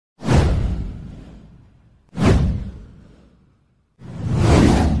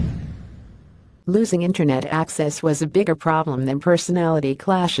Losing internet access was a bigger problem than personality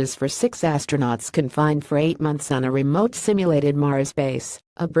clashes for 6 astronauts confined for 8 months on a remote simulated Mars base,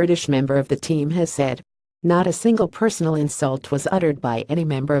 a British member of the team has said. Not a single personal insult was uttered by any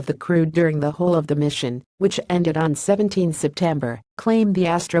member of the crew during the whole of the mission, which ended on 17 September, claimed the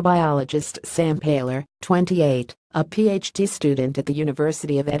astrobiologist Sam Paler, 28, a PhD student at the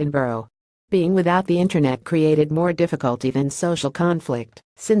University of Edinburgh. Being without the internet created more difficulty than social conflict,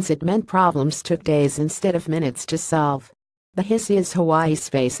 since it meant problems took days instead of minutes to solve. The HISIA's Hawaii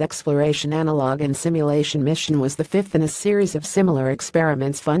Space Exploration Analog and Simulation Mission was the fifth in a series of similar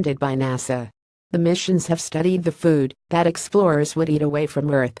experiments funded by NASA. The missions have studied the food that explorers would eat away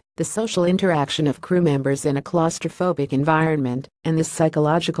from Earth, the social interaction of crew members in a claustrophobic environment, and the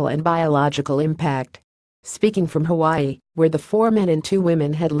psychological and biological impact. Speaking from Hawaii, where the 4 men and 2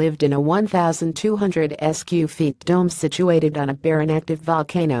 women had lived in a 1,200 sq-feet dome situated on a barren active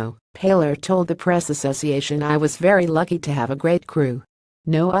volcano, Paler told the Press Association, "I was very lucky to have a great crew.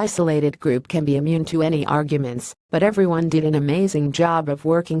 No isolated group can be immune to any arguments, but everyone did an amazing job of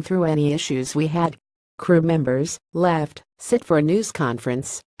working through any issues we had." Crew members left sit for a news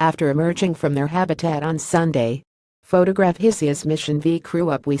conference after emerging from their habitat on Sunday. Photograph HISIA's Mission V crew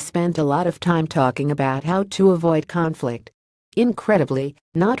up. "We spent a lot of time talking about how to avoid conflict. Incredibly,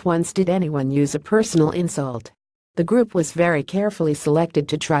 not once did anyone use a personal insult. The group was very carefully selected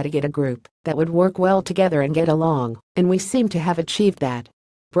to try to get a group that would work well together and get along, and we seem to have achieved that.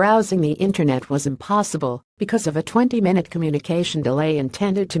 Browsing the internet was impossible because of a 20-minute communication delay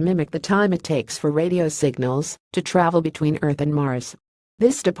intended to mimic the time it takes for radio signals to travel between Earth and Mars.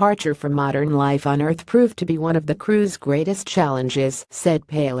 This departure from modern life on Earth proved to be one of the crew's greatest challenges," said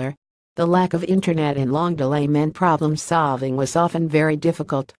Paler. The lack of internet and long delay meant problem solving was often very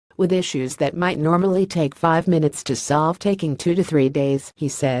difficult, with issues that might normally take 5 minutes to solve taking 2 to 3 days, he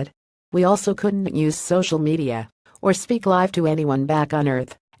said. "We also couldn't use social media or speak live to anyone back on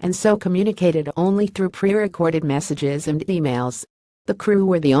Earth, and so communicated only through pre-recorded messages and emails. The crew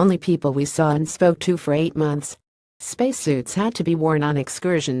were the only people we saw and spoke to for 8 months. Spacesuits had to be worn on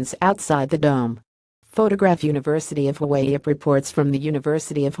excursions outside the dome." Photograph University of Hawaii. Reports from the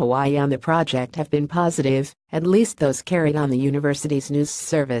University of Hawaii on the project have been positive, at least those carried on the university's news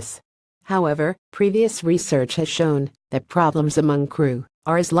service. However, previous research has shown that problems among crew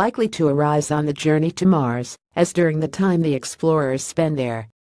are as likely to arise on the journey to Mars as during the time the explorers spend there.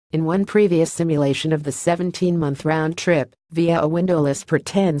 In one previous simulation of the 17-month round trip via a windowless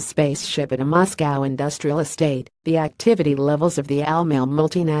pretend spaceship at a Moscow industrial estate, the activity levels of the all-male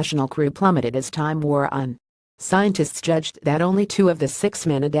multinational crew plummeted as time wore on. Scientists judged that only 2 of the 6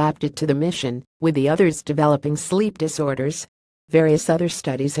 men adapted to the mission, with the others developing sleep disorders. Various other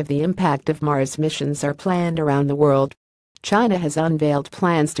studies of the impact of Mars missions are planned around the world. China has unveiled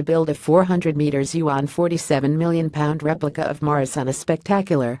plans to build a 400 meters yuan £47 million replica of Mars on a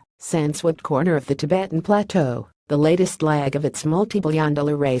spectacular, sandstone corner of the Tibetan Plateau, the latest leg of its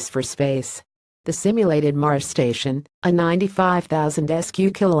multi-billion-dollar race for space. The simulated Mars station, a 95,000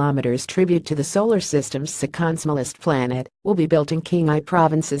 sq-km tribute to the solar system's second smallest planet, will be built in Qinghai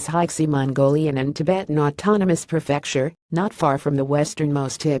Province's Haixi Mongolian and Tibetan Autonomous Prefecture, not far from the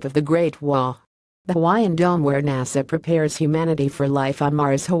westernmost tip of the Great Wall. The Hawaiian Dome, where NASA prepares humanity for life on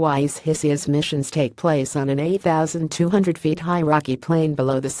Mars. Hawaii's HISIA's missions take place on an 8,200 feet high rocky plain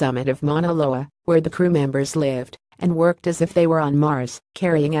below the summit of Mauna Loa, where the crew members lived and worked as if they were on Mars,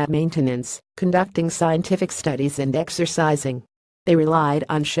 carrying out maintenance, conducting scientific studies and exercising. They relied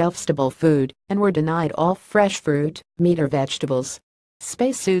on shelf-stable food and were denied all fresh fruit, meat or vegetables.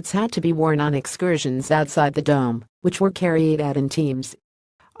 Spacesuits had to be worn on excursions outside the dome, which were carried out in teams.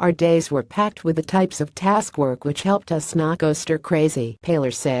 "Our days were packed with the types of task work which helped us not go stir-crazy,"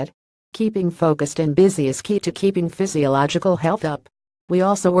 Paler said. "Keeping focused and busy is key to keeping physiological health up. We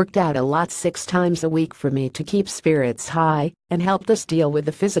also worked out a lot 6 times a week for me to keep spirits high and helped us deal with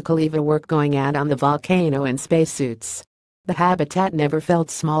the physical EVA work going out on the volcano and spacesuits. The habitat never felt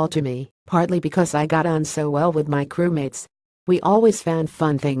small to me, partly because I got on so well with my crewmates. We always found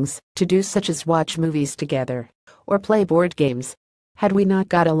fun things to do, such as watch movies together or play board games. Had we not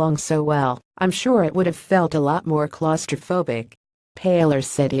got along so well, I'm sure it would have felt a lot more claustrophobic." Paler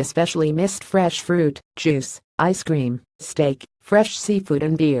said he especially missed fresh fruit, juice, ice cream, steak, fresh seafood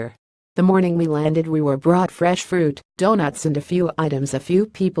and beer. "The morning we landed we were brought fresh fruit, donuts and a few items a few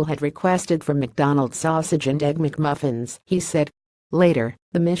people had requested from McDonald's, sausage and egg McMuffins," he said. Later,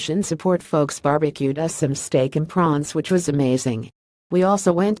 the mission support folks barbecued us some steak and prawns, which was amazing. "We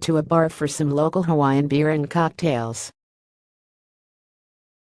also went to a bar for some local Hawaiian beer and cocktails.